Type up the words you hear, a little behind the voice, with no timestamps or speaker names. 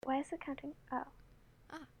is it counting? Oh.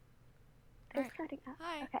 Ah. It's Alright. counting up.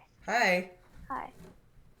 Hi. Okay. Hi. Hi.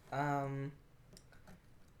 Um,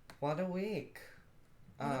 what a week.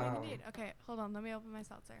 What a week indeed. Okay, hold on. Let me open my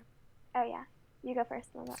seltzer. Oh, yeah. You go first,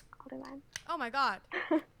 and then I'll do mine. Oh my god.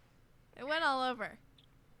 It went all over.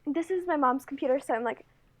 This is my mom's computer, so I'm, like,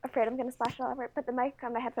 afraid I'm going to splash it all over it. But the mic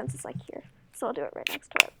on my headphones is, like, here. So I'll do it right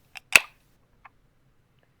next to it.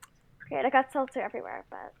 Great. I got seltzer everywhere,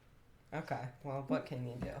 but... Okay, well, what can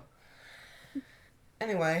you do?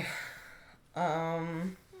 Anyway,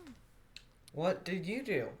 what did you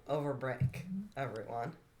do over break,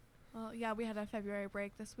 everyone? Well, yeah, we had a February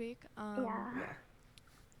break this week. Yeah. Yeah.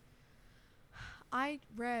 I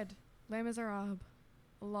read Les Miserables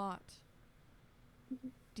a lot.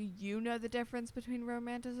 Do you know the difference between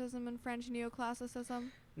Romanticism and French neoclassicism?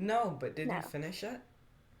 No, but did No. you finish it?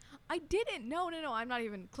 I didn't. No. I'm not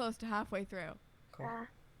even close to halfway through. Cool.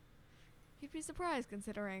 You'd be surprised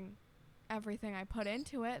considering everything I put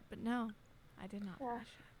into it, but no, I did not finish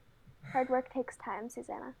it. Hard work takes time,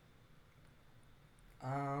 Susanna.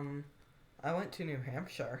 I went to New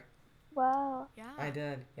Hampshire. Whoa. Yeah. I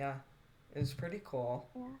did, yeah. It was pretty cool.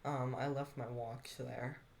 Yeah. I left my watch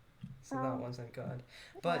there, so that Oh. wasn't good.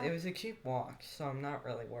 But Yeah. it was a cheap watch, so I'm not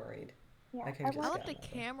really worried. Yeah. I can just I left get a another.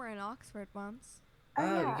 camera in Oxford once.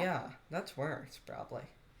 Oh, Yeah, that's worse, probably.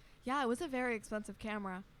 Yeah, it was a very expensive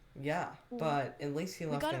camera. Yeah, but at least he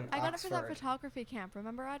left in I got it for that Oxford. photography camp.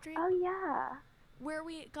 Remember, Audrey? Oh, yeah. Where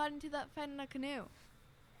we got into that fight in a canoe.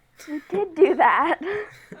 We did do that.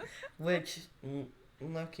 Which,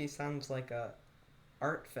 low-key sounds like a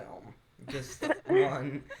art film. Just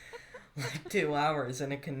one, like 2 hours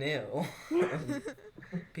in a canoe of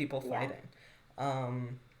people Yeah.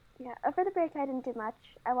 fighting. Yeah. Over the break, I didn't do much.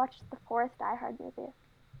 I watched the fourth Die Hard movie.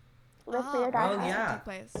 Live Free or Die Oh, Hard. yeah. Take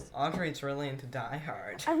place. Audrey's really into Die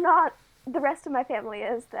Hard. I'm not. The rest of my family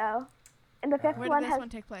is, though. And the fifth Where one did this has one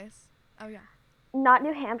take place? Oh, yeah. not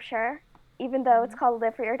New Hampshire, even though it's called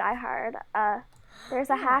Live Free or Die Hard. There's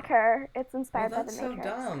a hacker. It's Oh, inspired by the that's so Matrix.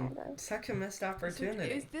 dumb. Kind of. Such a missed Is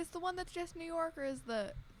opportunity. this the one that's just New York, or is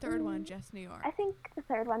the third one just New York? I think the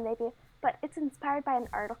third one maybe, but it's inspired by an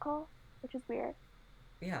article, which is weird.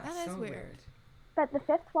 Yeah, That so is weird. weird. But the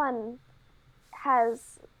fifth one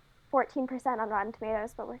has 14% on Rotten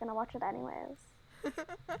Tomatoes, but we're gonna watch it anyways.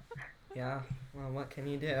 Yeah, well, what can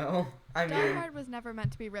you do? I Die mean, Hard was never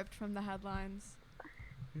meant to be ripped from the headlines.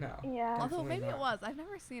 no. Yeah. Although definitely maybe not. it was. I've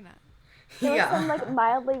never seen it. There Yeah. were some like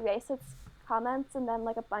mildly racist comments, and then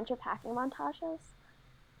like a bunch of hacking montages,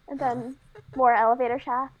 and then more elevator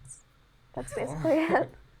shafts. That's basically it.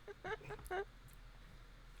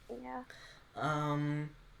 Yeah.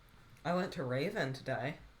 I went to Raven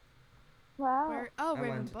today. Wow. Oh, I Raven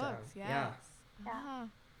went down. Books, yes. Yeah. Yeah. Ah.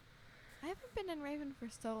 I haven't been in Raven for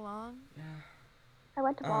so long. Yeah. I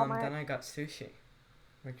went to Walmart. Then I got sushi,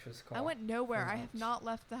 which was cool. I went nowhere. for I have lunch. not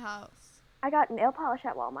left the house. I got nail polish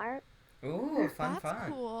at Walmart, Ooh, fun, That's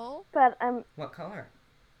fun. cool. but What color?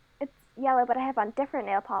 it's yellow, but I have on different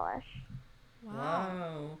nail polish. Wow.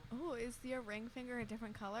 Whoa. Oh, is your ring finger a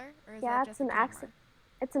different color? Or is Yeah, that it's just an a camera? accent.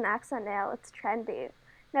 It's an accent nail. It's trendy.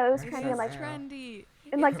 No, it was Accent trendy It in like is nail. trendy.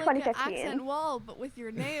 in like It's like an 2015. accent wall, but with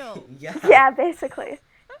your nail. Yeah. Yeah, basically.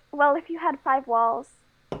 Well, if you had 5 walls,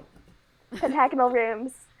 pentagonal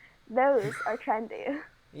rooms, those are trendy.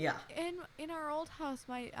 Yeah. In our old house,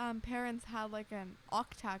 my parents had like an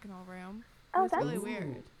octagonal room. It Oh, was that's really Ooh.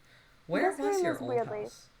 weird. Where This was room your was old weirdly-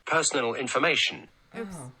 house? Personal information.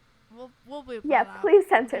 Oops. Oh. We'll bleep Yeah, that out. please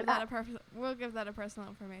censor Give that. We'll give that a personal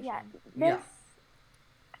information. Yeah, Yeah.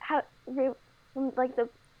 this like the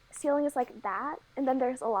ceiling is like that, and then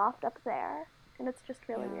there's a loft up there, and it's just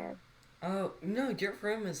really Yeah. weird. Oh, no, your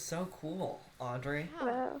room is so cool, Audrey. Yeah.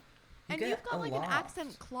 Whoa. You And get you've got a like loft. an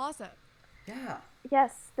accent closet Yeah.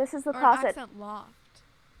 Yes, this is the or an closet. accent loft.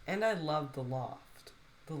 And I love the loft.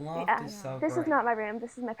 The loft Yeah. is so This great. is not my room.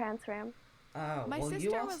 This is my parents' room. Oh, My well, you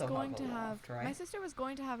sister also was going have to a have loft, right? my sister was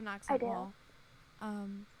going to have an accent do. wall.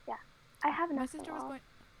 I have an My accent sister was wall. going.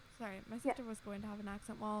 Sorry, my sister was going to have an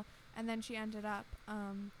accent wall, and then she ended up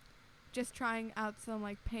just trying out some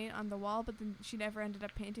like paint on the wall, but then she never ended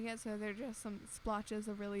up painting it, so there are just some splotches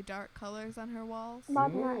of really dark colors on her walls.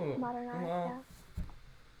 Modern Ooh, art, modern art. well. Yeah.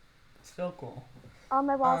 Still cool. All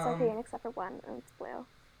my walls are Um, green except for one, and it's blue.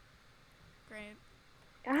 Great.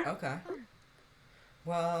 Yeah. Okay.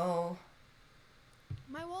 Well,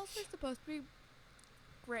 My walls were supposed to be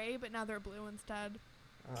gray, but now they're blue instead.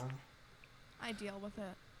 uh, I deal with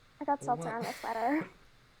it. I got seltzer What? on my sweater.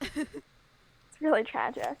 It's really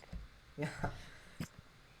tragic. yeah.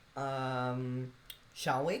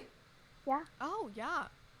 Shall we? Yeah. Oh yeah.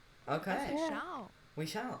 Okay. Yes, we Yeah. shall. We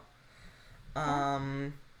shall.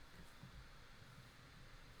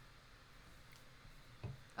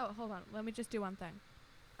 hold on. Let me just do one thing.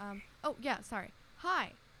 Oh, yeah, sorry.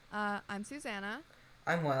 Hi, I'm Susanna.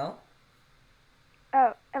 I'm Will.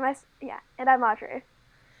 Oh, yeah, and I'm Audrey.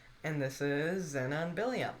 And this is Zenna and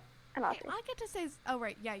Billiam. And Audrey. I get to say, oh,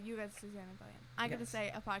 right, yeah, you guys, Susanna and Billiam. I get to Yes.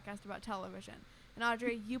 say a podcast about television. And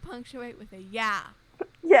Audrey, you punctuate with a yeah.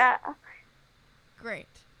 Yeah. Great.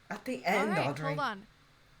 At the All end, right, Audrey. hold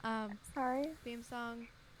on. Sorry. Theme song.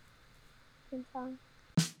 Theme song.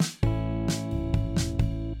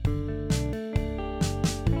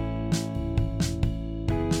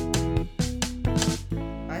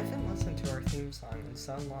 I haven't listened to our theme song in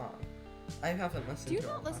so long. I haven't listened Do you to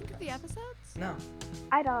our not listen to the podcast. episodes? No.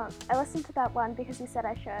 I don't. I listened to that one because you said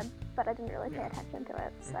I should, but I didn't really pay Yeah. attention to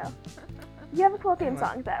it, so. You have a cool theme Anyway.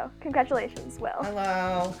 song, though. Congratulations, Will.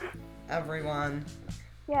 Hello, everyone.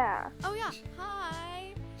 Yeah. Oh, yeah.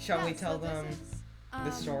 Hi. Shall Yeah, we tell so this them is,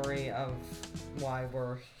 the story of why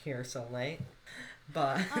we're here so late?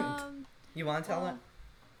 But you want to tell it?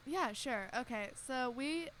 Yeah, sure. Okay, so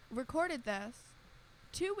we recorded this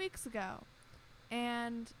 2 weeks ago,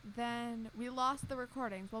 and then we lost the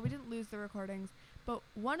recordings. Well, we didn't lose the recordings, but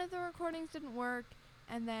one of the recordings didn't work,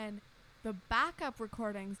 and then the backup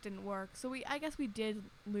recordings didn't work. So I guess we did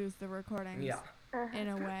lose the recordings Yeah. in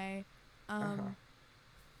a way.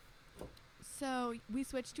 So we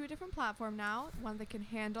switched to a different platform now, one that can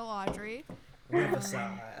handle Audrey.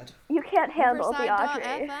 Riverside. You can't handle the Audrey.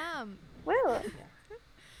 Riverside.fm. Woo.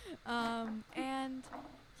 And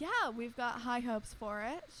yeah, we've got high hopes for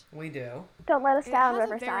it. We do. Don't let us It down, has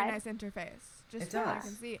Riverside. a very nice interface, just It so I does.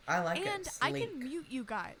 can see. I like it. And I Sleek. can mute you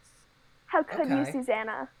guys. How could you, Okay.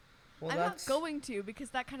 Susanna? Well, I'm that's not going to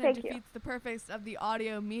because that kind of Thank you. defeats the purpose of the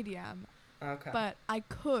audio medium. okay. But I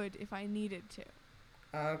could if I needed to.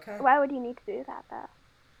 Okay. Why would you need to do that, though?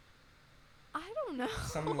 I don't know.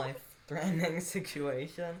 Some life-threatening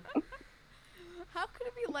situation. How could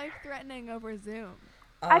it be life-threatening over Zoom?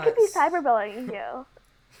 I could be s- cyberbullying you.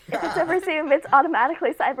 If it's over Zoom, it's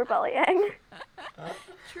automatically cyberbullying.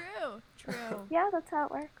 True. Yeah, that's how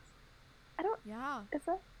it works. Yeah. Is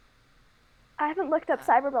it? I haven't looked up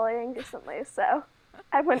cyberbullying recently, so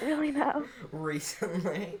I wouldn't really know.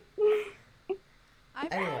 Recently.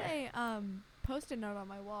 I've Anyway. got a post-it note on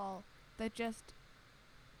my wall that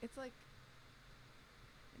it's like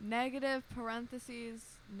negative parentheses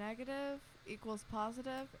negative equals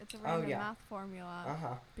positive. It's a random yeah. math formula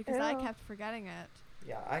Uh-huh. because I Ew. kept forgetting it.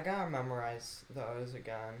 Yeah, I gotta memorize those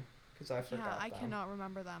again, because I forgot Yeah, I them. cannot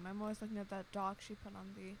remember them. I'm always looking at that doc she put on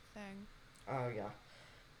the thing. Oh, yeah.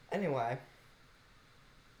 Anyway.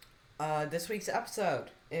 This week's episode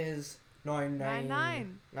is 99.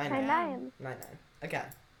 99. 99. 99. Again.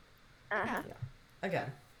 Uh-huh.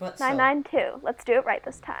 Again. But 992. Let's do it right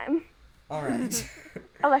this time. Alright.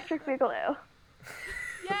 Electric Boogaloo.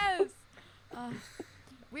 Yes!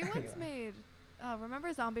 We once Anyway. made,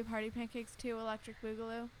 remember Zombie Party Pancakes 2 Electric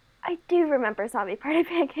Boogaloo? I do remember Zombie Party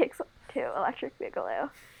Pancakes too, Electric Boogaloo.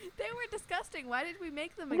 They were disgusting. Why did we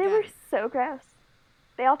make them They again? were so gross.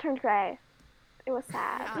 They all turned gray. It was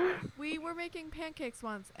sad. Yeah, we were making pancakes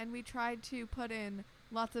once, and we tried to put in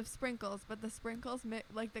lots of sprinkles, but the sprinkles,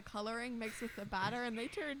 the coloring mixed with the batter, and they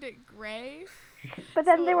turned it gray. But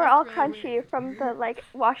then So they it were all looked really crunchy from the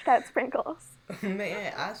washed out sprinkles. May I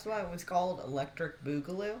ask why it was called Electric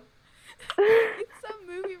Boogaloo? It's some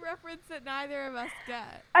movie reference that neither of us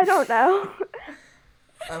get. I don't know.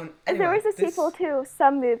 Anyway, There was a sequel to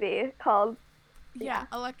some movie called, Yeah,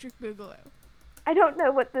 Electric Boogaloo. I don't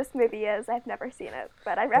know what this movie is. I've never seen it,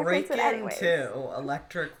 but I reference Break it anyways. into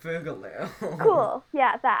Electric Boogaloo. Cool.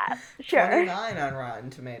 Yeah, that. Sure. 29 on Rotten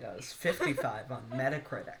Tomatoes, 55 on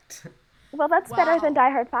Metacritic. Well, that's better than Wow. Die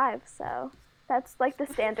Hard 5, so that's like the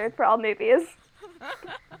standard for all movies.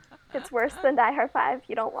 If it's worse than Die Hard 5,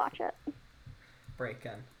 you don't watch it. Break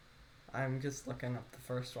in. I'm just looking up the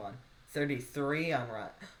first one. 33 on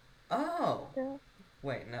Rotten. Oh! Yeah.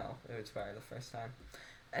 Wait, no. It was better the first time.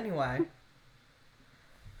 Anyway.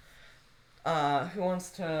 Who wants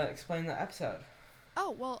to explain the episode?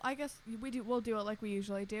 Oh, well, I guess we'll do it like we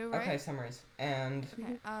usually do, right? Okay, summaries. And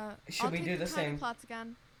Okay, Should I'll we take do the tiny same? plots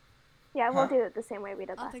again. Yeah, we'll Huh? do it the same way we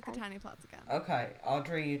did I'll last take the time. tiny plots again. okay,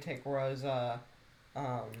 Audrey, you take Rosa.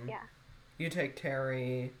 Yeah. You take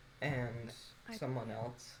Terry and I- someone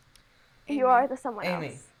else. You are the someone Amy.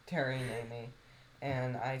 else. Terry and Amy.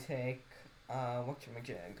 And I take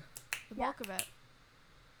whatchamajig. The Yeah. bulk of it.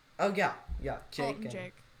 Oh yeah, Jake Holt and and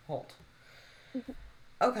Jake. Holt.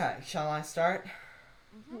 Okay, shall I start?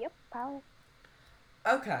 Yep, probably.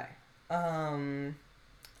 Okay.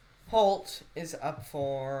 Holt is up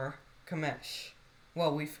for commish.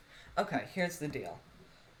 Well, here's the deal.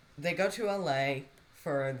 They go to LA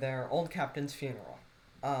for their old captain's funeral.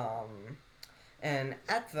 And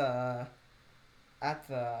at the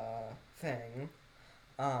thing,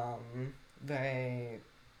 they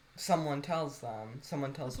someone The tells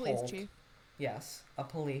police Holt, chief. yes, a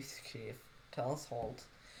police chief tells Holt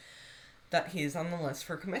that he's on the list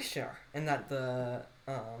for commissioner, and that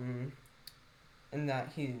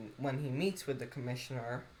he when he meets with the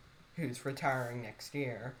commissioner, who's retiring next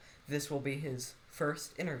year, this will be his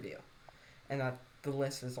first interview, and that the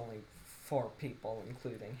list is only 4 people,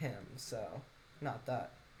 including him, so not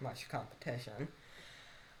that much competition.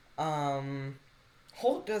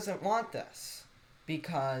 Holt doesn't want this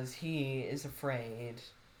because he is afraid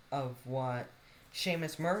of what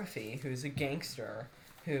Seamus Murphy, who's a gangster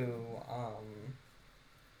who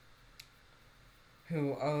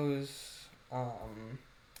owes Holt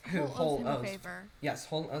owes him a favor. Yes,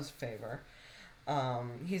 Holt owes a favor.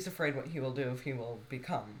 He's afraid what he will do if he will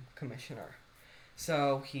become commissioner.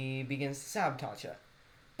 So he begins to sabotage it.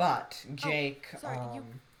 But Jake,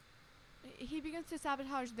 He begins to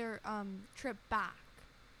sabotage their trip back,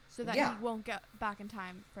 so that Yeah. he won't get back in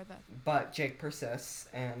time for the. But Jake persists,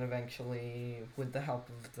 and eventually, with the help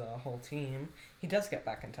of the whole team, he does get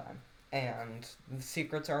back in time. And the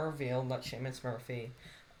secrets are revealed that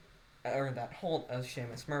that Holt owes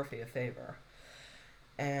Seamus Murphy a favor.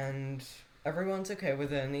 And everyone's okay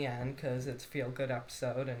with it in the end, because it's a feel-good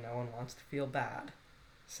episode, and no one wants to feel bad.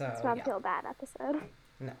 So, It's not yeah. a feel bad episode.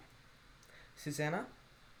 No. Susanna?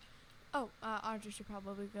 Oh, Audrey should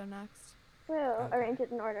probably go next. We'll Okay. arrange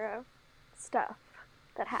it in order of stuff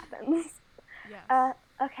that happens. Yes.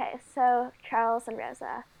 Okay, so Charles and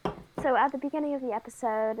Rosa. So at the beginning of the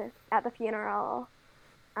episode, at the funeral,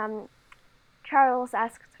 Charles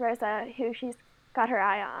asks Rosa who she's got her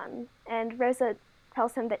eye on, and Rosa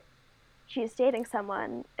tells him that she's dating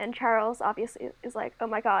someone, and Charles obviously is like, "Oh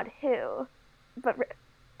my God, who?"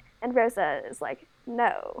 And Rosa is like,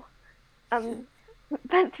 "No."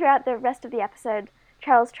 But throughout the rest of the episode,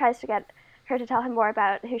 Charles tries to get her to tell him more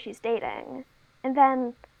about who she's dating, and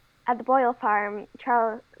then at the Boyle farm,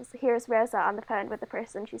 Charles hears Rosa on the phone with the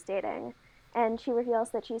person she's dating, and she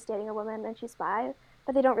reveals that she's dating a woman and she's bi,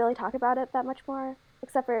 but they don't really talk about it that much more,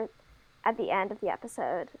 except for at the end of the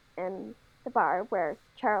episode in the bar where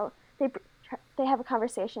they have a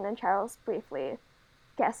conversation and Charles briefly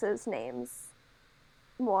guesses names.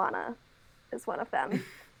 Moana is one of them.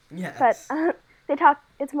 Yes. But they talk.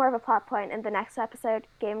 It's more of a plot point in the next episode,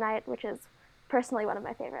 Game Night, which is personally one of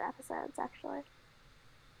my favorite episodes, actually.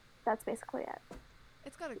 That's basically it.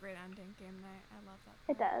 It's got a great ending, Game Night. I love that.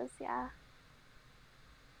 It does, yeah.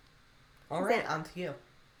 All right, on to you.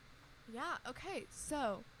 Yeah, okay.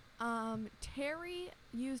 So, Terry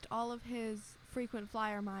used all of his frequent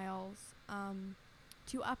flyer miles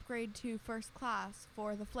to upgrade to first class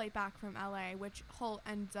for the flight back from LA, which Holt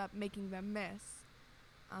ends up making them miss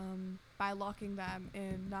by locking them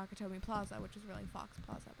in Nakatomi Plaza, which is really Fox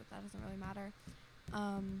Plaza, but that doesn't really matter.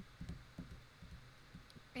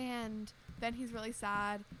 And then he's really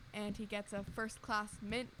sad, and he gets a first class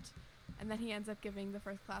mint, and then he ends up giving the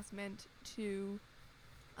first class mint to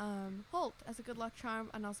Holt as a good luck charm,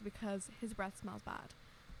 and also because his breath smells bad.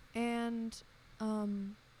 And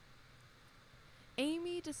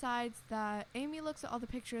Amy looks at all the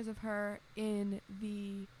pictures of her in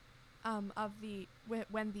the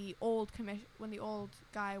when the old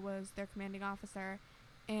guy was their commanding officer,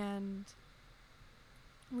 and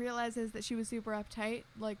realizes that she was super uptight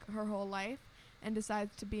like her whole life, and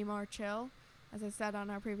decides to be more chill. As I said on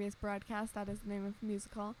our previous broadcast, that is the name of the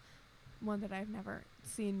musical, one that I've never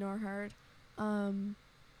seen nor heard. And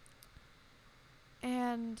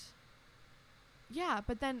yeah,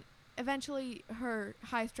 but then eventually her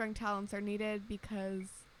high-strung talents are needed because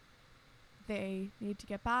they need to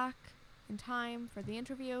get back in time for the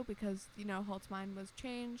interview because, Holt's mind was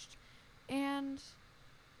changed. And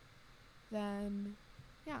then,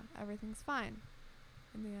 yeah, everything's fine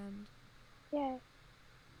in the end. Yay.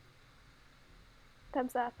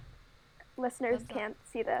 Thumbs up. Listeners Thumbs up. can't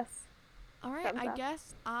see this. All right, Thumbs I up.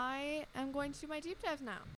 guess I am going to do my deep dives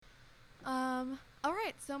now. All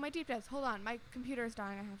right, so my deep dives. Hold on, my computer is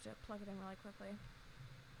dying. I have to plug it in really quickly.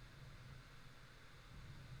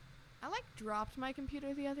 I dropped my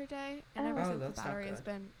computer the other day, and ever Oh. since the That's not battery has good.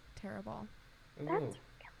 been terrible. That's Ooh.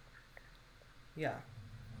 Yeah.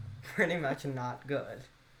 Pretty much not good.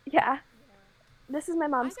 yeah. This is my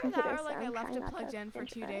mom's Either computer, that or so like I I'm left trying it not plugged to in for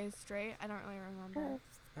 2 introvert. days straight. I don't really remember.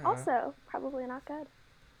 Also, probably not good.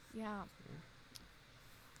 Yeah.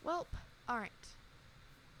 Well, all right.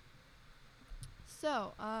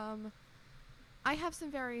 So, I have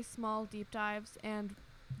some very small deep dives, and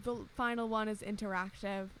the final one is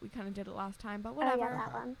interactive. We kind of did it last time, but Oh, whatever. yeah,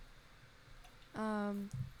 that one.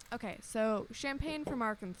 Okay, so champagne from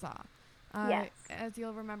Arkansas. Yes. As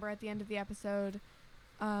you'll remember at the end of the episode,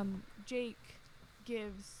 Jake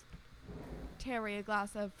gives Terry a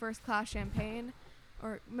glass of first-class champagne,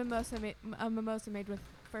 or a mimosa made with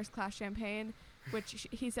first-class champagne, which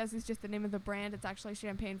he says is just the name of the brand. It's actually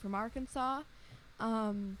champagne from Arkansas.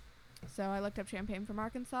 So I looked up champagne from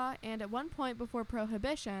Arkansas, and at one point before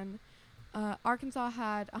Prohibition, Arkansas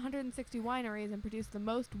had 160 wineries and produced the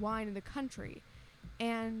most wine in the country,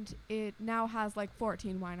 and it now has like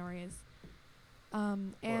 14 wineries.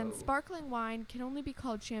 And sparkling wine can only be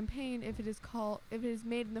called champagne if it is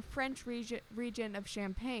made in the French region of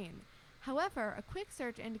Champagne. However, a quick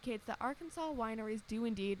search indicates that Arkansas wineries do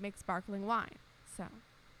indeed make sparkling wine. So,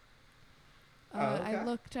 Okay. I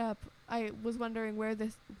looked up. I was wondering where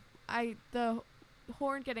the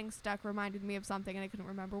horn getting stuck reminded me of something, and I couldn't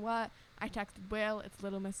remember what. I texted Will. It's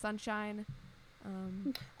Little Miss Sunshine.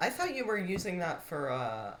 I thought you were using that for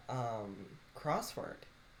a crossword.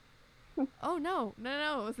 Oh no!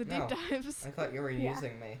 It was the deep dives. I thought you were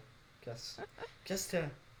using me, just to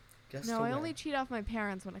No, to I win. only cheat off my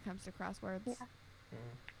parents when it comes to crosswords. Yeah.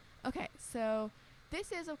 Okay, so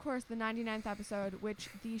this is, of course, the 99th episode, which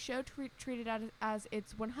the show treated as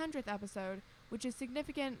its 100th episode, which is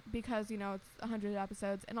significant because, it's 100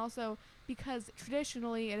 episodes, and also because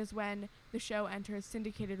traditionally it is when the show enters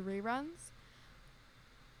syndicated reruns.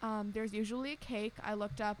 There's usually a cake. I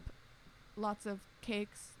looked up lots of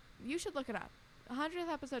cakes. You should look it up. 100th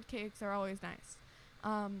episode cakes are always nice.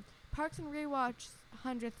 Parks and Rewatch's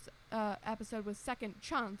 100th episode was Second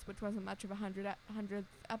Chance, which wasn't much of a 100th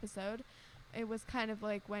episode. It was kind of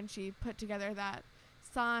like when she put together that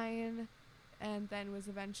sign and then was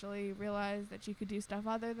eventually realized that she could do stuff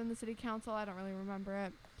other than the city council. I don't really remember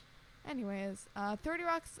it. Anyways, 30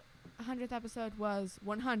 Rock's 100th episode was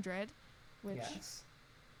 100, which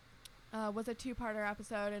was a two-parter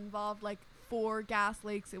episode. It involved like 4 gas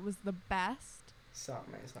leaks. It was the best. So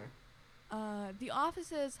amazing. The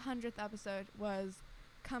Office's 100th episode was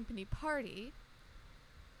Company Party,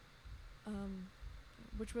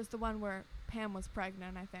 which was the one where Pam was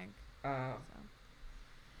pregnant, I think.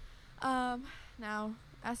 Now,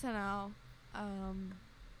 SNL,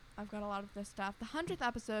 I've got a lot of this stuff. The 100th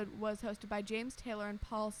episode was hosted by James Taylor and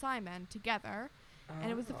Paul Simon together,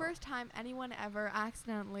 and it was the first time anyone ever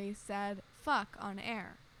accidentally said fuck on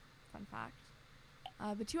air. Fun fact.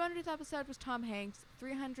 The 200th episode was Tom Hanks,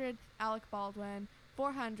 300th Alec Baldwin,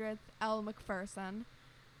 400th Elle Macpherson,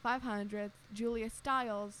 500th Julia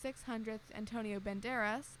Stiles, 600th Antonio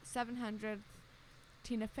Banderas, 700th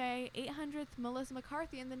Tina Fey, 800th Melissa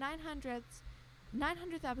McCarthy, and the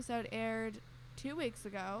 900th episode aired 2 weeks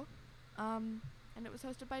ago, and it was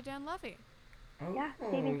hosted by Dan Levy. Yeah,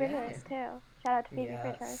 Phoebe Bridgers too. Shout out to Phoebe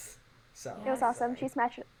Bridgers. So it was awesome. She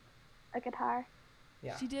smashed a guitar.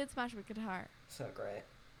 Yeah. She did smash with guitar. So great.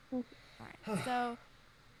 Alright, so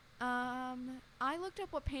I looked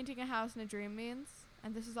up what painting a house in a dream means,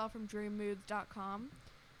 and this is all from dreammoods.com.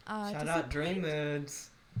 Shout out Dream Moods.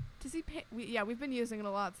 To see we've been using it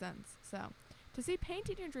a lot since. So, to see paint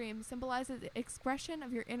in your dreams symbolizes the expression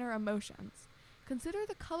of your inner emotions. Consider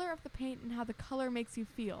the color of the paint and how the color makes you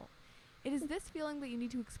feel. It is this feeling that you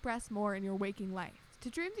need to express more in your waking life. To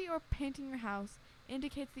dream that you are painting your house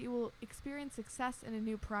indicates that you will experience success in a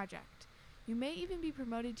new project. You may even be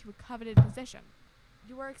promoted to a coveted position.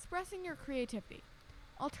 You are expressing your creativity.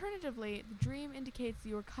 Alternatively, the dream indicates that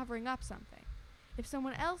you are covering up something. If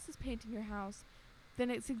someone else is painting your house, then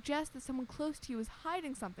it suggests that someone close to you is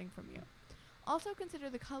hiding something from you. Also consider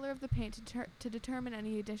the color of the paint to determine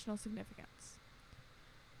any additional significance.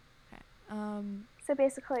 Okay. So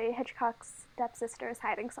basically, Hitchcock's stepsister is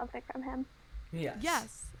hiding something from him. Yes.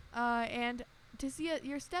 Yes. And to see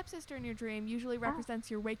your stepsister in your dream usually represents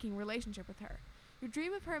your waking relationship with her. Your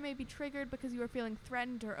dream of her may be triggered because you are feeling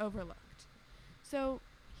threatened or overlooked. So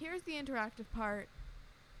here's the interactive part.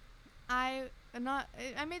 I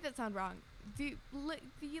made that sound wrong. The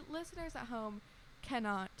listeners at home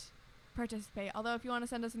cannot participate. Although if you want to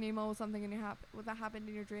send us an email with something that happened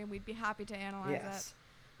in your dream, we'd be happy to analyze it.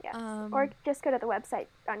 Yes. Or just go to the website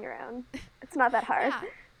on your own. It's not that hard. Yeah.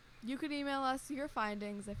 You could email us your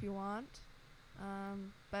findings if you want.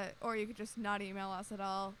 Or you could just not email us at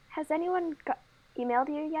all. Has anyone emailed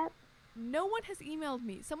you yet? No one has emailed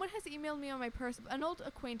me. Someone has emailed me on my an old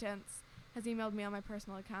acquaintance has emailed me on my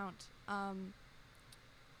personal account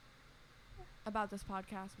about this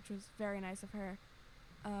podcast, which was very nice of her.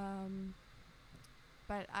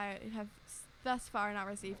 But I have thus far not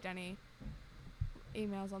received any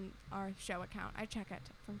emails on our show account. I check it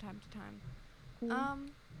from time to time.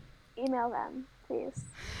 Email them, please.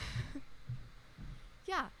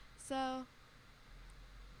 Yeah, so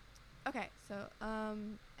Okay, so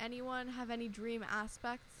anyone have any dream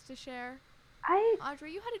aspects to share? I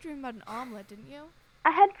Audrey, you had a dream about an omelet, didn't you?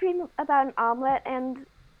 had a dream about an omelet and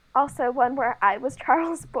also one where I was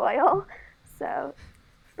Charles Boyle. So,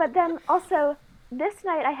 but then also this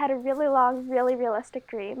night I had a really long, really realistic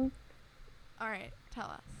dream. All right, tell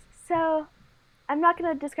us. So, I'm not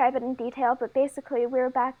going to describe it in detail, but basically we were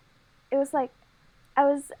back. It was like I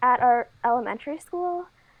was at our elementary school,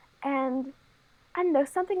 and I don't know,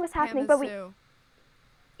 something was happening, but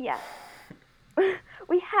yeah,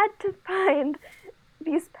 we had to find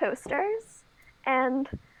these posters, and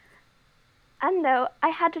I don't know, I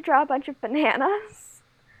had to draw a bunch of bananas,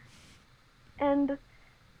 and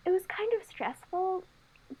it was kind of stressful,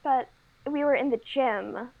 but we were in the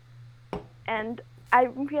gym, and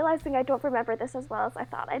I'm realizing I don't remember this as well as I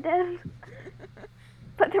thought I did.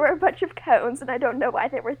 But there were a bunch of cones, and I don't know why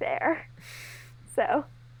they were there. So,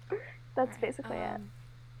 that's basically it.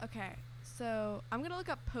 Okay, so I'm gonna look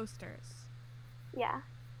up posters. Yeah.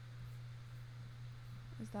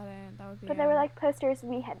 Is that it? That would be. But they were like posters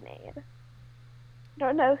we had made. I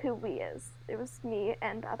don't know who we is. It was me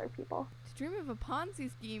and other people. To dream of a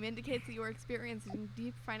Ponzi scheme indicates that you are experiencing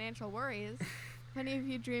deep financial worries. Have any of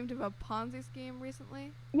you dreamed of a Ponzi scheme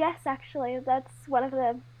recently? Yes, actually, that's one of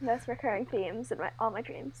the most recurring themes in all my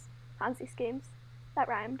dreams. Ponzi schemes. That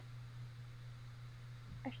rhymed.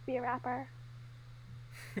 I should be a rapper.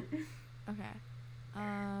 Okay.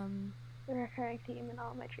 The recurring theme in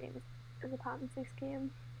all my dreams is a Ponzi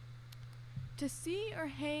scheme. To see or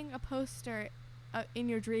hang a poster in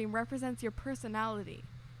your dream represents your personality.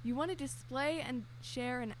 You want to display and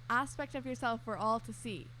share an aspect of yourself for all to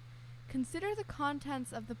see. Consider the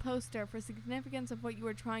contents of the poster for significance of what you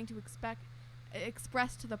are trying to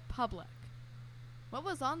express to the public. What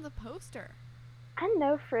was on the poster? I don't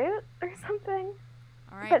know, fruit or something.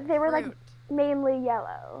 All right, but they were fruit. like mainly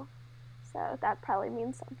yellow, so that probably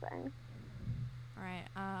means something. All right,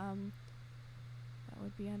 that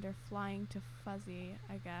would be under flying to fuzzy,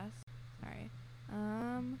 I guess. Sorry.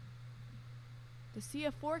 To see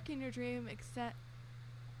a fork in your dream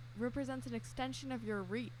represents an extension of your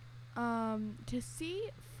reach. To see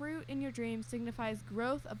fruit in your dream signifies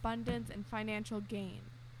growth, abundance, and financial gain.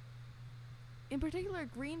 In particular,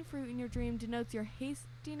 green fruit in your dream denotes your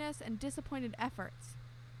hastiness and disappointed efforts.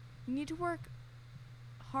 You need to work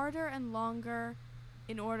harder and longer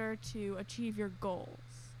in order to achieve your goals.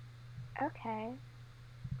 Okay.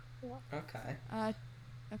 Cool. Okay.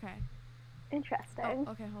 Okay. Interesting.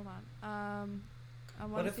 Oh, okay, hold on. I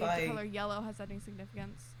want What to if see if the color yellow has any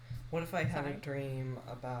significance. What if I had Sorry. a dream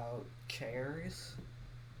about chairs?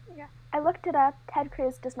 Yeah. I looked it up. Ted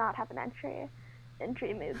Cruz does not have an entry in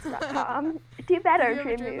dreammoods.com. Do better, Did you ever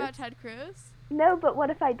Dream dream Moods. about Ted Cruz? No, but what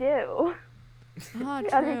if I do? Ah,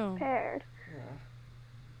 true. Unprepared.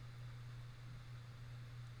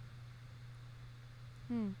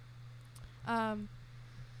 Yeah.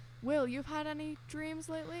 Will, you've had any dreams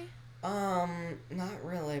lately? Not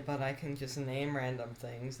really, but I can just name random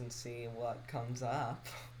things and see what comes up.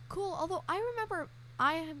 Cool, although I remember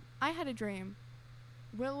I had a dream.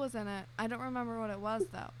 Will was in it. I don't remember what it was,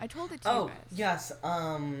 though. I told it to you guys. Yes,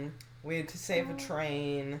 we had to save a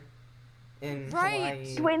train in Right.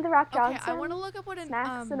 Hawaii. Dwayne The Rock Johnson. Okay, I want to look up what an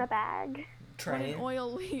snacks in a bag. Train. What an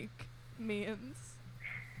oil leak means.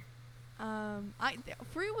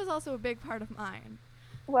 Fruit was also a big part of mine.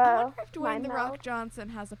 Whoa. I wonder if Dwayne mine The though. Rock Johnson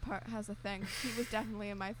has a thing. He was definitely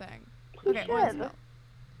in my thing. He Okay, oil should. spill.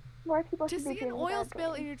 More people To should be see an dreaming oil about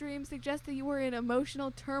spill in dreams. your dream suggests that you are in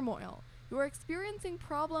emotional turmoil. You are experiencing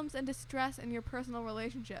problems and distress in your personal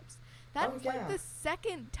relationships. That's like the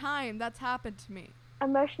second time that's happened to me.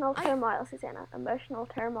 Emotional turmoil, Susanna. Emotional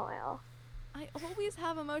turmoil. I always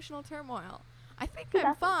have emotional turmoil. I think Yeah.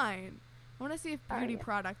 I'm fine. I want to see if Are beauty you?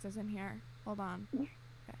 products is in here. Hold on. Mm.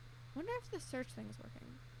 Okay. Wonder if the search thing is working.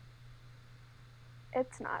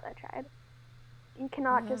 It's not. I tried. You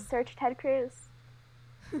cannot just search Ted Cruz.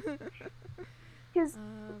 His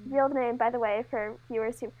real name, by the way, for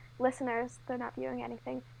listeners, they're not viewing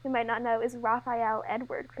anything, who might not know, is Raphael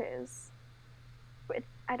Edward Cruz. Which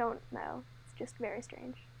I don't know. It's just very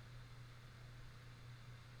strange.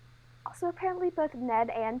 Also, apparently both Ned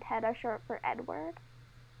and Ted are short for Edward.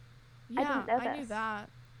 Yeah, I didn't know I knew this. that.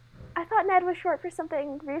 I thought Ned was short for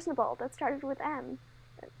something reasonable that started with M.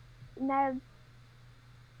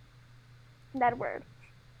 Nedward.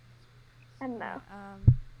 I don't know.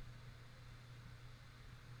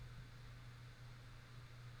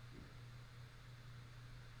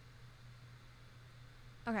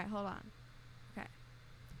 Okay, hold on. Okay.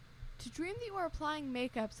 To dream that you are applying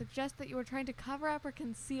makeup suggests that you are trying to cover up or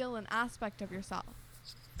conceal an aspect of yourself.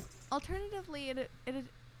 Alternatively, it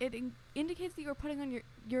indicates that you are putting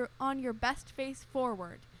on your best face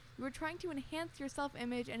forward. You are trying to enhance your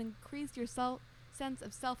self-image and increase your sense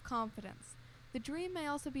of self-confidence. The dream may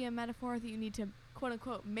also be a metaphor that you need to,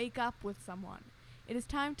 quote-unquote, make up with someone. It is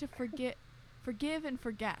time to forgive and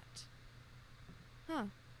forget. Huh.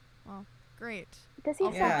 Well, great. Does he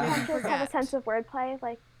Yeah. subconscious have a sense of wordplay?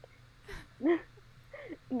 Like,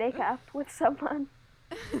 make up with someone?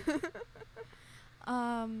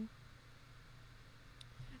 I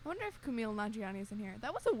wonder if Camille Nanjiani is in here.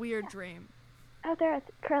 That was a weird dream. Oh, there are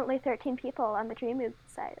currently 13 people on the Dreammood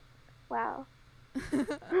site. Wow.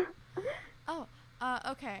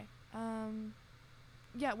 Okay.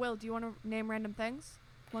 Yeah, Will, do you want to name random things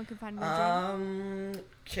one can find in the dream?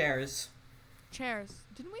 Chairs. Chairs.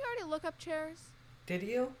 Didn't we already look up chairs? Did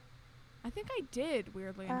you? I think I did,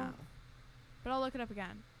 weirdly enough. But I'll look it up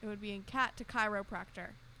again. It would be in cat to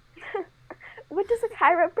chiropractor. What does a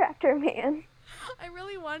chiropractor mean? I'm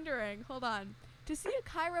really wondering. Hold on. To see a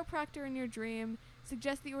chiropractor in your dream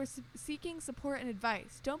suggests that you are seeking support and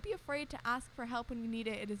advice. Don't be afraid to ask for help when you need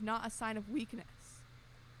it. It is not a sign of weakness.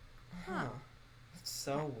 Huh. That's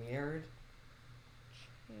so weird.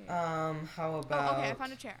 Chair. How about... okay, I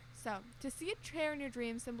found a chair. So, to see a chair in your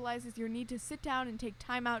dream symbolizes your need to sit down and take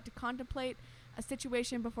time out to contemplate a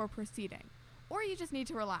situation before proceeding. Or you just need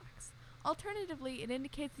to relax. Alternatively, it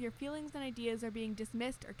indicates that your feelings and ideas are being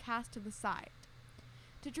dismissed or cast to the side.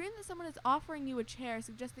 To dream that someone is offering you a chair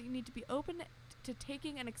suggests that you need to be open to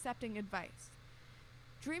taking and accepting advice.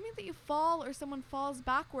 Dreaming that you fall or someone falls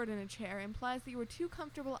backward in a chair implies that you are too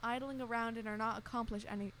comfortable idling around and are not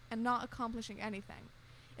accomplishing anything.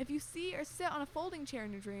 If you see or sit on a folding chair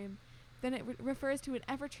in your dream, then it refers to an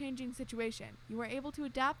ever-changing situation. You are able to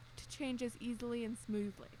adapt to changes easily and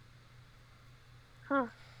smoothly. Huh.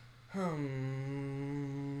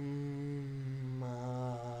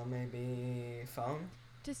 Maybe phone?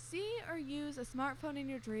 To see or use a smartphone in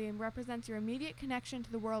your dream represents your immediate connection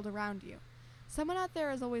to the world around you. Someone out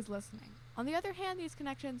there is always listening. On the other hand, these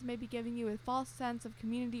connections may be giving you a false sense of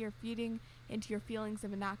community or feeding into your feelings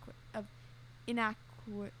of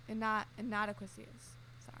inadequacies.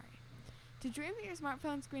 Sorry. To dream that your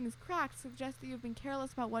smartphone screen is cracked suggests that you've been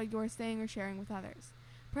careless about what you are saying or sharing with others.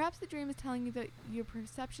 Perhaps the dream is telling you that your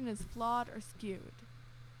perception is flawed or skewed.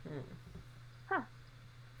 Huh.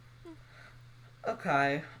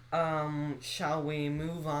 Okay. Shall we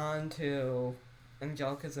move on to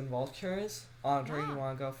Angelica's and Vultures? Audrey, you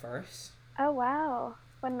want to go first? Oh, wow.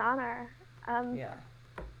 What an honor. Yeah.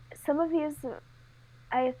 Some of these,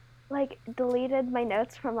 I, deleted my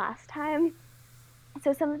notes from last time.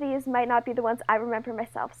 So some of these might not be the ones I remember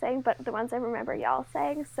myself saying, but the ones I remember y'all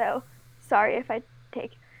saying. So sorry if I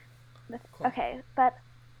take... Cool. Okay, but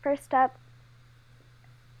first up,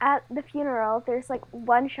 at the funeral, there's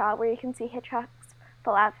one shot where you can see Hitchcock's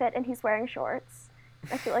full outfit and he's wearing shorts.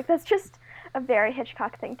 I feel like that's just a very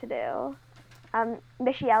Hitchcock thing to do.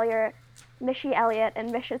 Missy Elliott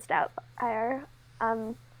and Mrs. Doubtfire,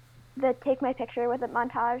 the Take My Picture with It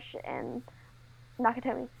montage in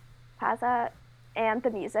Nakatomi Plaza, and the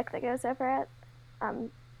music that goes over it. I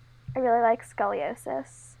really like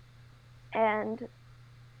Scoliosis, and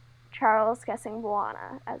Charles guessing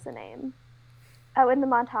Moana as a name. Oh, in the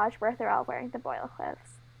montage where they're all wearing the boil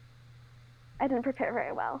clothes. I didn't prepare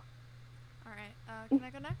very well. Alright, can I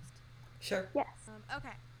go next? Sure. Yes.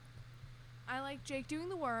 Okay. I like Jake doing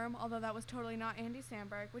the worm, although that was totally not Andy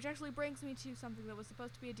Samberg, which actually brings me to something that was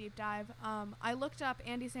supposed to be a deep dive. I looked up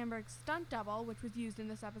Andy Samberg's stunt double, which was used in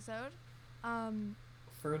this episode.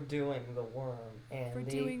 For doing the worm, Andy. For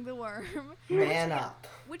doing the worm. Man up.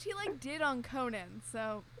 Which he did on Conan,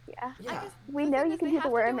 so... Yeah. Yeah. I guess We know you can do the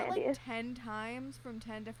worm, Andy. They Andy. have to do it 10 times from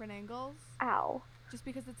 10 different angles. Ow. Just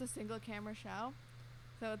because it's a single camera show.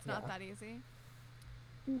 So it's not that easy.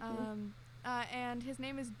 Mm-hmm. And his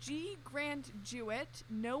name is G. Grant Jewett.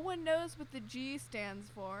 No one knows what the G stands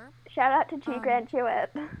for. Shout out to G. Grant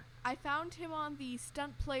Jewett. I found him on the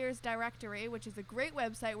Stunt Players Directory, which is a great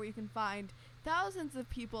website where you can find thousands of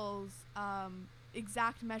people's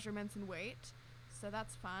exact measurements and weight. So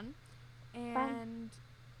that's fun. And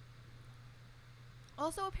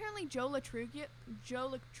also apparently Joe Latruglio,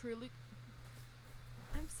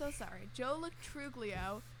 I'm so sorry, Joe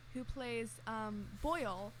Latruglio, who plays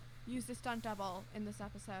Boyle, used a stunt double in this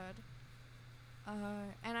episode.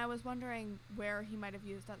 And I was wondering where he might have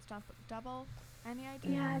used that stunt double. Any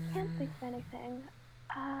idea? Yeah, I can't think of anything.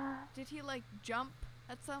 Did he jump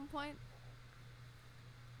at some point?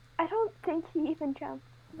 I don't think he even jumped.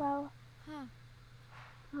 Well. Huh.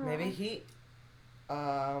 Maybe he...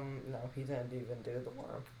 no, he didn't even do the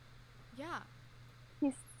worm. Yeah.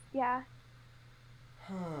 Yeah.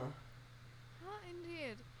 Huh.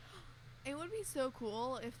 Indeed. It would be so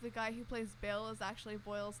cool if the guy who plays Bill is actually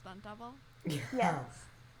Boyle's stunt double. Yeah. Yes.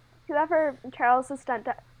 Whoever Charles' stunt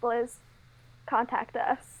double is, contact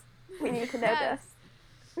us. We need to know Yes.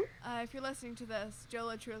 this. If you're listening to this,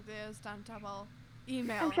 Jola Truglio's stunt double,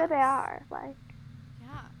 email I'm sure us. they are. Like,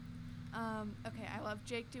 Yeah. Okay, I love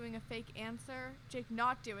Jake doing a fake answer. Jake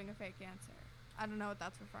not doing a fake answer. I don't know what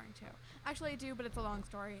that's referring to. Actually, I do, but it's a long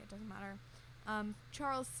story. It doesn't matter.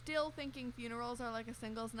 Charles still thinking funerals are like a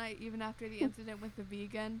singles night even after the incident with the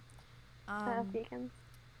vegan. vegans.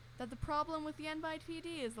 That the problem with the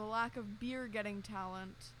NYPD is the lack of beer getting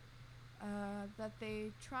talent. That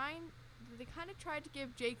they kind of tried to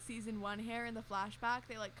give Jake season 1 hair in the flashback.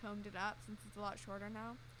 They like combed it up since it's a lot shorter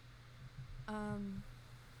now.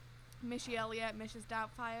 Missy Elliott, Mrs.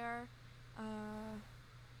 Doubtfire,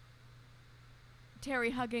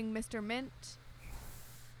 Terry hugging Mr. Mint,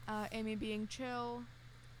 Amy being chill,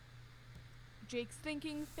 Jake's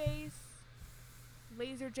thinking face,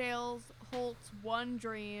 Laser Jails, Holt's one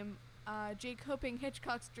dream, Jake hoping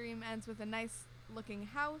Hitchcock's dream ends with a nice looking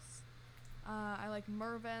house. I like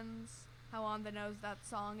Mervin's, how on the nose that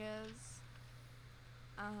song is.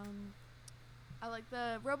 I like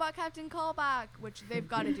the Robot Captain callback, which they've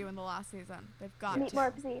got to do in the last season. They've got Meet to.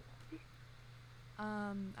 more Z.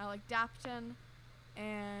 I like Dapton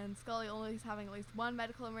and Scully always having at least one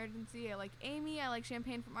medical emergency. I like Amy. I like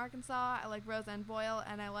Champagne from Arkansas. I like Rosa and Boyle.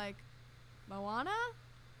 And I like Moana.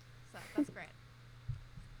 So that's great.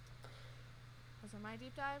 Those are my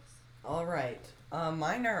deep dives. All right.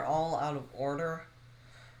 Mine are all out of order.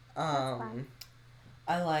 fine.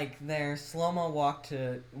 I like their slow-mo walk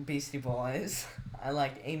to Beastie Boys. I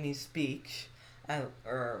like Amy's speech,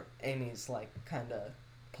 or Amy's, like, kind of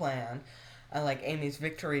plan. I like Amy's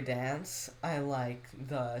victory dance. I like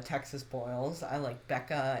the Texas Boils. I like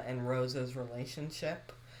Becca and Rosa's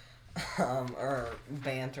relationship, or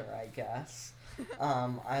banter, I guess.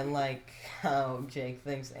 I like how Jake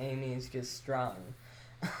thinks Amy's just strung.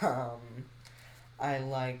 I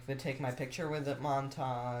like the take my picture with it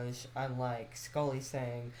montage. I like Scully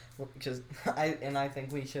saying, I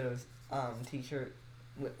think we should have,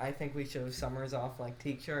 I think we should have summers off like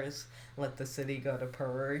teachers, let the city go to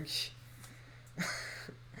purge.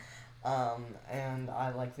 And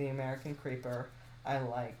I like the American Creeper. I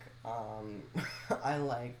like, I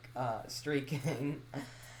like, streaking.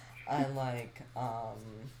 I like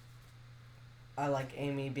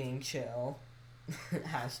Amy being chill.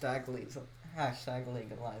 Hashtag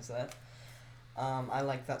legalize it. I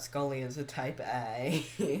like that Scully is a type A.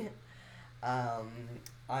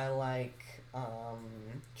 I like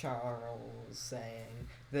Charles saying,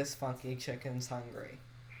 "This funky chicken's hungry."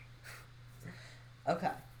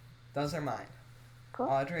 Okay, those are mine. Cool.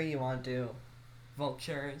 Audrey, you want to do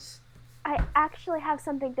vultures? I actually have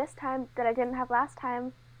something this time that I didn't have last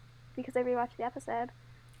time because I rewatched the episode.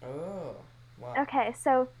 Oh, wow. Okay,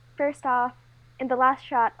 so first off, in the last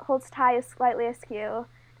shot, Holt's tie is slightly askew,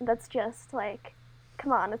 and that's just like,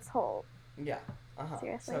 come on, it's Holt. Yeah,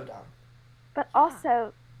 Seriously. so dumb. But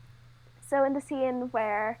also, so in the scene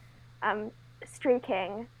where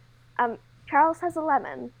streaking, Charles has a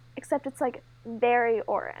lemon, except it's like very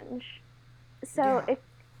orange. So Yeah.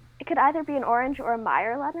 it could either be an orange or a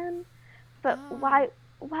Meyer lemon, but why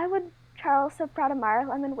would Charles have brought a Meyer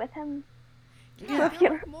lemon with him? Yeah, Yeah.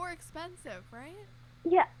 they're like more expensive, right?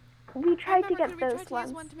 Yeah, we tried to get we those tried to ones.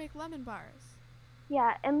 use one to make lemon bars.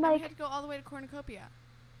 Yeah, and And we like, had to go all the way to Cornucopia.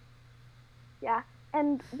 yeah,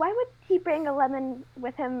 and why would he bring a lemon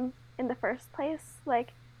with him in the first place?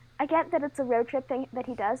 Like, I get that it's a road trip thing that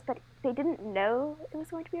he does, but they didn't know it was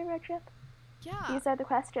going to be a road trip. Yeah. These are the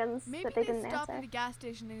questions Maybe that they they didn't stopped answer. at a gas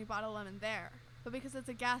station and he bought a lemon there. But because it's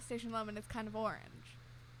a gas station lemon, it's kind of orange.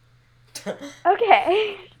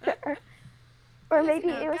 Okay, sure. Or Because, maybe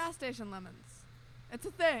you know, it was. gas station lemons. It's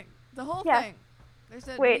a thing. The whole Yeah. thing. There's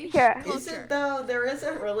a Wait, niche here. Is culture. it though? There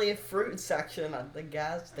isn't really a fruit section at the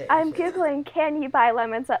gas station. I'm googling. Can you buy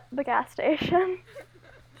lemons at the gas station?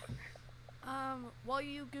 While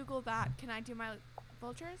you Google that, can I do my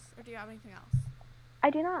vultures, or do you have anything else? I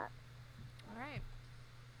do not. All right.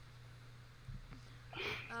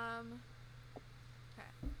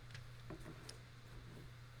 Okay.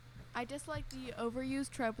 I dislike the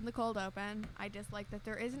overused trope in the cold open. I dislike that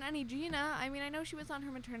there isn't any Gina. I mean, I know she was on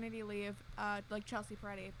her maternity leave, like Chelsea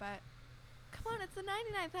Peretti, but come on, it's the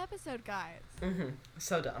 99th episode, guys.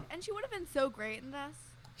 So dumb. And she would have been so great in this.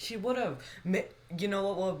 She would have. You know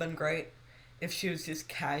what would have been great? If she was just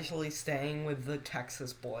casually staying with the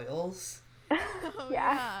Texas Boils. Oh,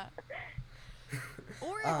 Yeah.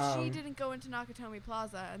 Or if she didn't go into Nakatomi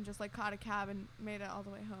Plaza and just like caught a cab and made it all the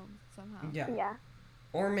way home somehow. Yeah. Yeah.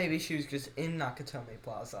 Or maybe she was just in Nakatomi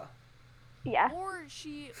Plaza. Yeah. or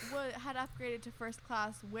she had upgraded to first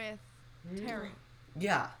class with Terry.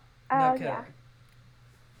 Yeah. Oh, No yeah. kidding.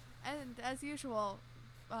 And as usual,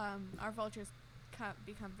 our vultures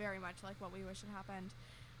become very much like what we wish had happened.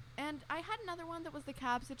 And I had another one that was the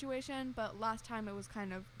cab situation, but last time it was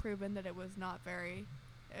kind of proven that it was not very.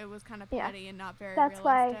 It was kind of Yeah. petty and not very That's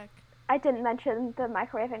realistic. why I didn't mention the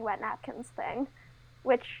microwaving wet napkins thing,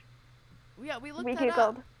 which Yeah, we looked we that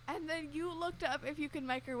Googled. up. And then you looked up if you can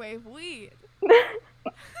microwave weed.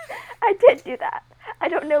 I did do that. I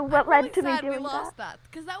don't know what I'm led really to me sad doing we lost that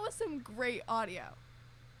because that was some great audio.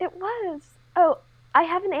 It was. Oh, I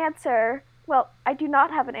have an answer. Well, I do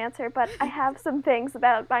not have an answer, but I have some things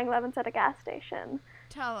about buying lemons at a gas station.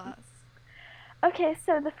 Tell us. Okay,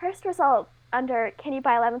 so the first result under "Can you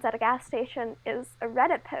buy lemons at a gas station" is a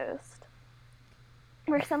Reddit post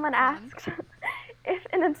where someone Fun. asked if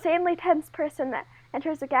an insanely tense person that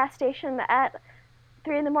enters a gas station at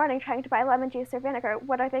 3 in the morning trying to buy lemon juice or vinegar,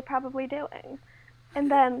 what are they probably doing? And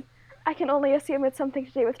then I can only assume it's something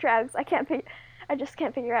to do with drugs. I just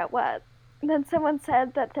can't figure out what. And then someone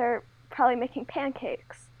said that they're probably making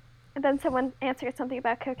pancakes. And then someone answered something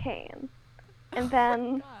about cocaine. And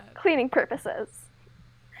then God. cleaning purposes.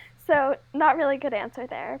 So not really good answer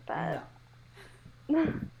there, but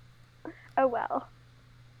No. oh well.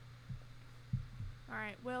 All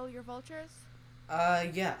right, Will, your vultures?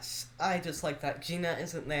 Yes. I just like that Gina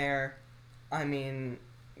isn't there. I mean,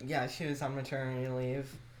 yeah, she was on maternity leave.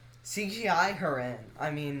 CGI her in.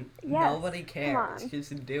 I mean, Yes, nobody come on. cares.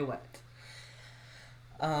 Just do it.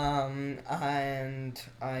 And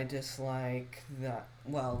I dislike that.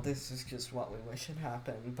 Well, this is just what we wish had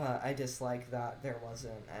happened, but I dislike that there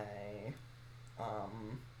wasn't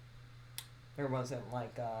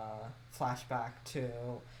like a flashback to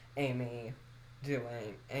Amy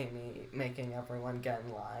making everyone get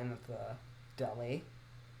in line at the deli.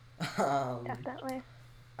 Definitely.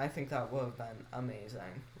 I think that would have been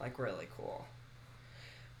amazing, like really cool.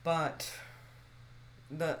 But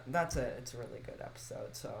that's it. It's a really good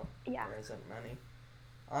episode, so Yeah. there isn't many.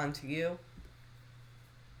 On to you.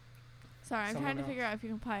 Sorry, I'm Someone trying to figure else. out if you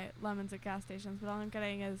can buy lemons at gas stations, but all I'm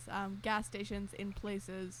getting is gas stations in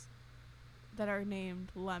places that are named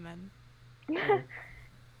Lemon.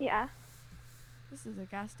 Yeah. This is a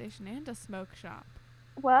gas station and a smoke shop.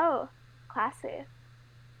 Whoa. Classy.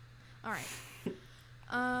 All right.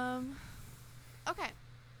 Okay.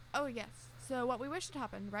 Oh, yes. So what we wish had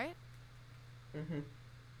happened, right? Mm-hmm.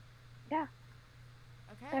 Yeah.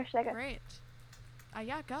 Okay. Or should I go? Great.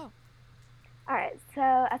 Yeah, go. Alright,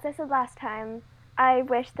 so as I said last time, I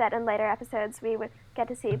wish that in later episodes we would get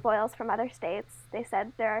to see boils from other states. They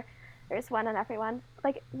said there's one in everyone.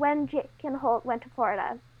 Like, when Jake and Holt went to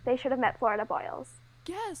Florida, they should have met Florida boils.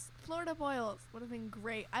 Yes, Florida boils would have been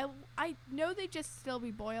great. I know they'd just still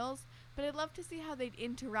be boils, but I'd love to see how they'd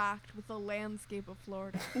interact with the landscape of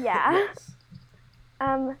Florida. Yeah. Yes.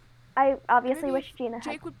 I obviously Maybe wish Gina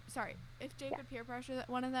Jake had... if Jake Yeah. would peer pressure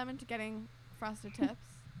one of them into getting frosted tips.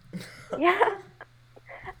 Yeah.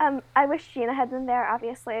 I wish Gina had been there,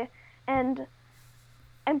 obviously. And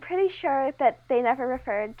I'm pretty sure that they never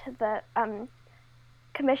referred to the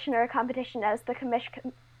commissioner competition as the commish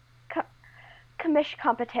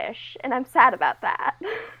competition, and I'm sad about that.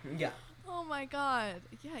 Yeah. Oh my god.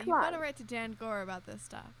 Yeah, you've Come got to on. write to Dan Gore about this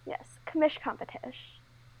stuff. Yes, commish competition.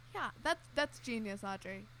 Yeah, that's genius,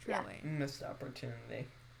 Audrey. Truly. Missed opportunity.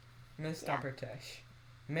 Missed Yeah.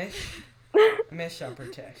 opportunity. Missed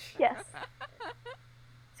opportunity. Yes.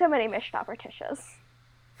 So many missed opportunities.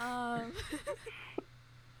 God.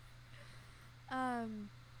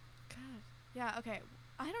 Yeah, okay.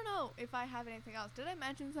 I don't know if I have anything else. Did I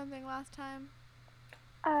mention something last time?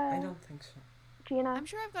 I don't think so. Gina. I'm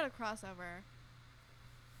sure I've got a crossover.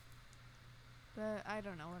 But I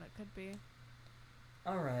don't know what it could be.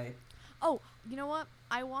 Alright. Oh, you know what?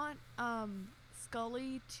 I want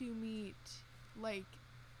Scully to meet like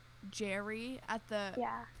Jerry at the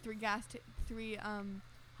Yeah. three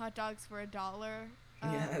hot dogs for $1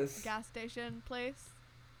 Yes. gas station place.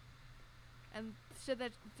 And so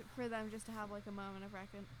that for them just to have like a moment of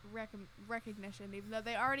recognition, even though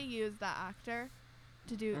they already used that actor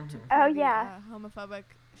to do to Mhm. play Oh, yeah. the homophobic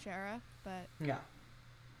sheriff, but Yeah.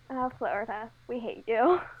 Oh, Florida. We hate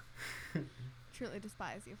you. truly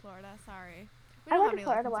despise you, Florida. Sorry. We I don't went have to any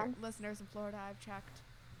Florida once. listeners in Florida. I've checked.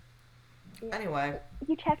 Yeah. Anyway.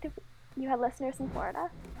 You checked if you had listeners in Florida?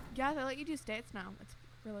 Yeah, they let you do states now. It's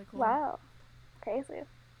really cool. Wow. Crazy.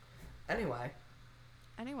 Anyway.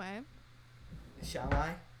 Anyway, Shall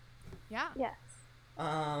I? yeah. Yes.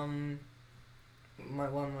 My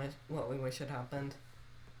one wish, what we wish had happened.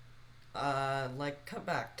 Like cut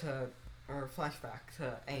back to, or flashback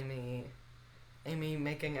to Amy Amy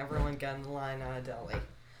making everyone get in the line at a deli.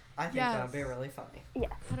 I think that would be really funny.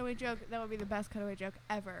 Yes. Cutaway joke. That would be the best cutaway joke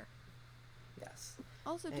ever. Yes.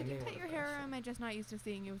 Also, did Amy you cut your hair, or am I just not used to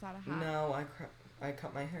seeing you without a hat? No, I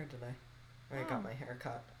cut my hair today. I got Oh. my hair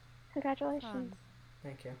cut. Congratulations. Fun.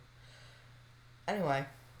 Thank you. Anyway,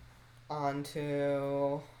 on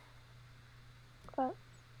to Quotes.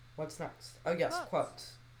 what's next? Oh yes,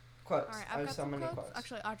 quotes. Quotes. All right, I I've have got so some many quotes. quotes.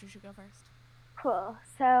 Actually, Audrey should go first. Cool.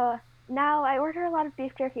 So now I order a lot of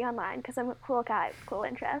beef jerky online because I'm a cool guy with cool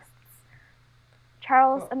interests.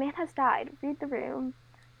 Charles, a man has died. Read the room.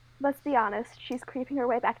 Let's be honest, she's creeping her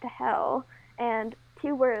way back to hell. And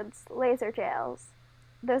 2 words, laser jails.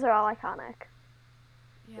 Those are all iconic.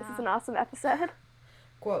 Yeah. This is an awesome episode.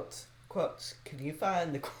 Quotes. Quotes. Can you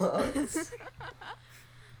find the quotes?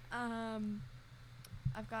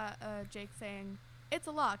 I've got Jake saying, "It's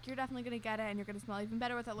a lock. You're definitely gonna get it, and you're gonna smell even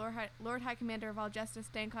better with that Lord High Commander of all justice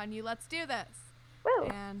stank on you. Let's do this." Woo.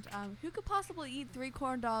 And who could possibly eat 3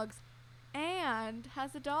 corn dogs and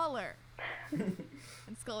has $1?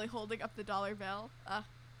 And Scully holding up the dollar bill.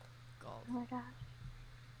 Gold. Oh my gosh.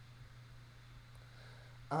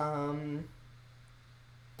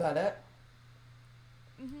 That it?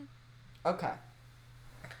 Mhm. Okay.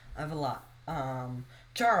 I have a lot.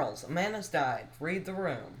 Charles, a man has died. Read the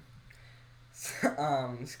room.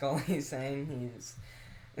 Scully saying he's...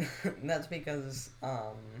 that's because,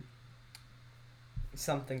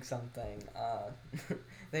 something.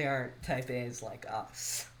 They aren't type A's like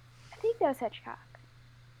us. I think that was Hitchcock.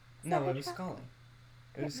 No, it was Scully.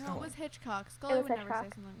 It was No, Scully. it was Hitchcock. Scully was would never say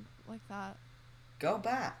Hitchcock. something like that. Go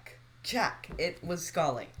back. Check. It was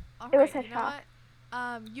Scully. All It was right, you know Hitchcock.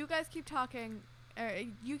 what? You guys keep talking.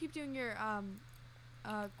 You keep doing your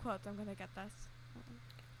quotes. I'm gonna get this.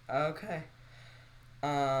 Okay.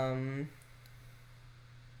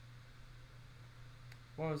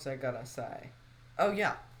 What was I gonna say? Oh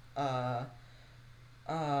yeah.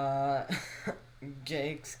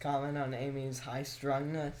 Jake's comment on Amy's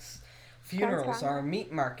high-strungness. Funerals are a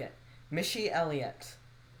meat market. Missy Elliott.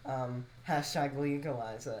 Hashtag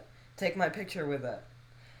legalize it. Take my picture with it.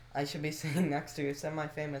 I should be sitting next to a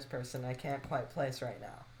semi-famous person I can't quite place right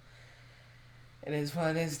now. It is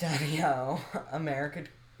what it is, Daddy-O.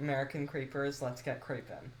 American creepers, let's get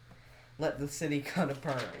creepin'. Let the city go to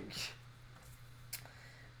purge.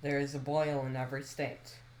 There is a boil in every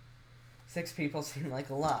state. 6 people seem like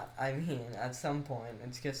a lot. I mean, at some point,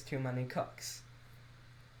 it's just too many cooks.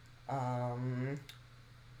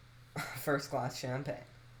 First class champagne.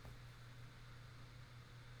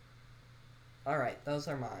 Alright, those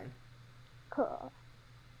are mine. Cool.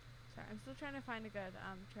 Sorry, I'm still trying to find a good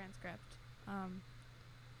transcript.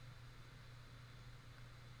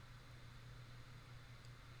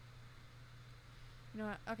 You know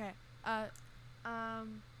what? Okay.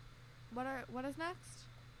 What is next?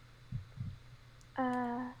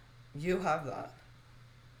 You have that.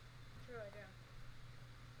 True, I do.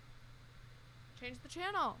 Change the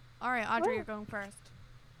channel. All right, Audrey, Woo. you're going first.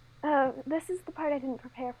 This is the part I didn't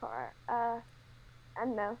prepare for. I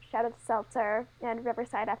don't know, shout out to Seltzer and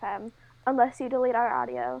Riverside FM. Unless you delete our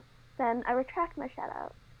audio, then I retract my shout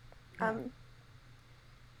out.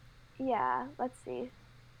 Yeah, let's see.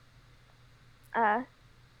 Shout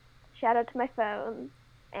out to my phone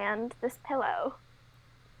and this pillow.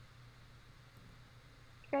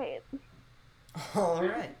 Great.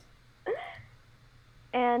 Alright.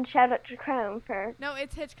 And shout out to Chrome for No,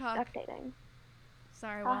 it's Hitchcock. updating.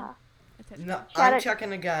 Sorry, Ah. Will. It's Hitchcock. No, Shout I'm out-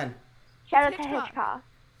 checking again. Shout out It's to Hitchcock. Hitchcock.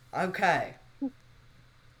 Okay.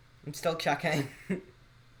 I'm still checking.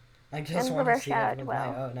 I just And want to reverse see shout it out with to my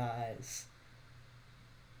Will. own eyes.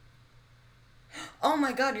 Oh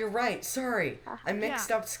my god, you're right. Sorry. I mixed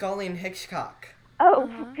up Scully and Hitchcock. Oh,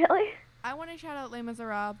 Uh-huh. really? I want to shout out Les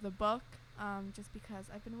Miserables, the book, just because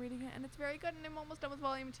I've been reading it and it's very good, and I'm almost done with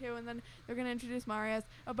volume 2, and then they're going to introduce Marius.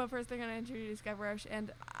 Oh, but first they're going to introduce Gavroche,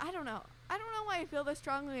 and I don't know why I feel this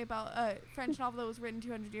strongly about a French novel that was written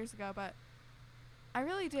 200 years ago, but I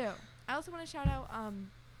really do. I also want to shout out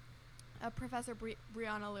Professor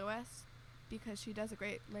Brianna Lewis, because she does a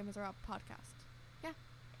great Les Miserables podcast. Yeah.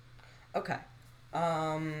 Okay.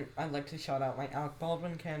 I'd like to shout out my Alec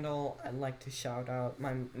Baldwin candle. I'd like to shout out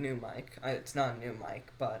my new mic. It's not a new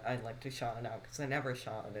mic, but I'd like to shout it out because I never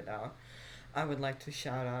shouted it out. I would like to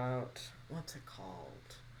shout out, what's it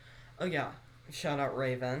called? Oh yeah, shout out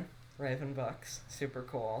Raven Books, super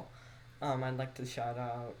cool. I'd like to shout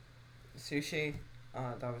out Sushi,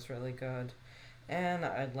 that was really good. And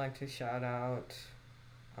I'd like to shout out,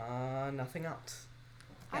 nothing else.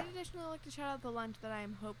 I'd additionally like to shout out the lunch that I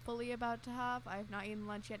am hopefully about to have. I have not eaten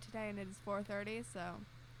lunch yet today, and it is 4:30, so...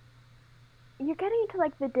 You're getting into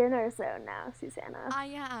like the dinner zone now, Susanna. I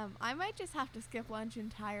am. I might just have to skip lunch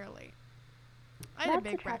entirely. I had a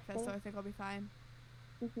big breakfast, so I think I'll be fine.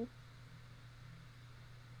 Mm-hmm.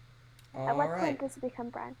 All At what right. point does it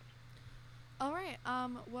become brunch? All right.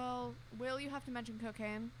 Well, will you have to mention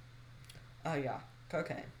cocaine? Oh, yeah.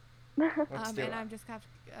 Cocaine. Let's do it. And I'm just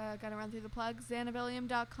gonna run through the plugs.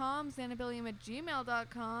 Xanabillium.com,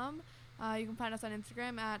 xanabillium@gmail.com. You can find us on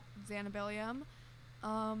Instagram at Xanabillium.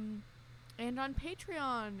 And on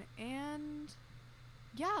Patreon. And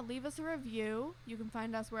yeah, leave us a review. You can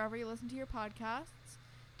find us wherever you listen to your podcasts.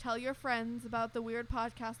 Tell your friends about the weird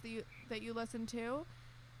podcast that you listen to.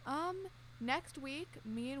 Next week,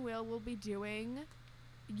 me and Will be doing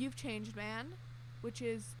You've Changed Man, which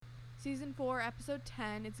is Season 4, Episode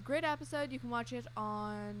 10. It's a great episode. You can watch it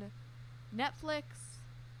on Netflix,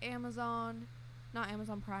 Amazon, not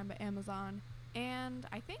Amazon Prime, but Amazon, and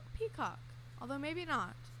I think Peacock, although maybe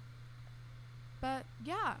not. But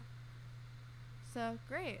yeah. So,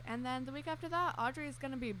 great. And then the week after that, Audrey is going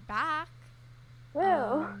to be back.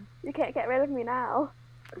 Woo! You can't get rid of me now.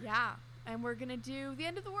 Yeah. And we're going to do The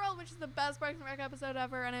End of the World, which is the best Parks and Rec episode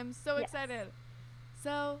ever, and I'm so excited.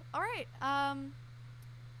 So, all right.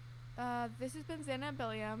 This has been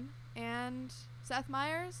Xanabillium and Seth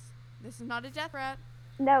Meyers. This is not a death threat.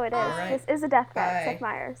 No, it is. Right. This is a death threat, Bye. Seth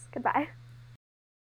Meyers. Goodbye.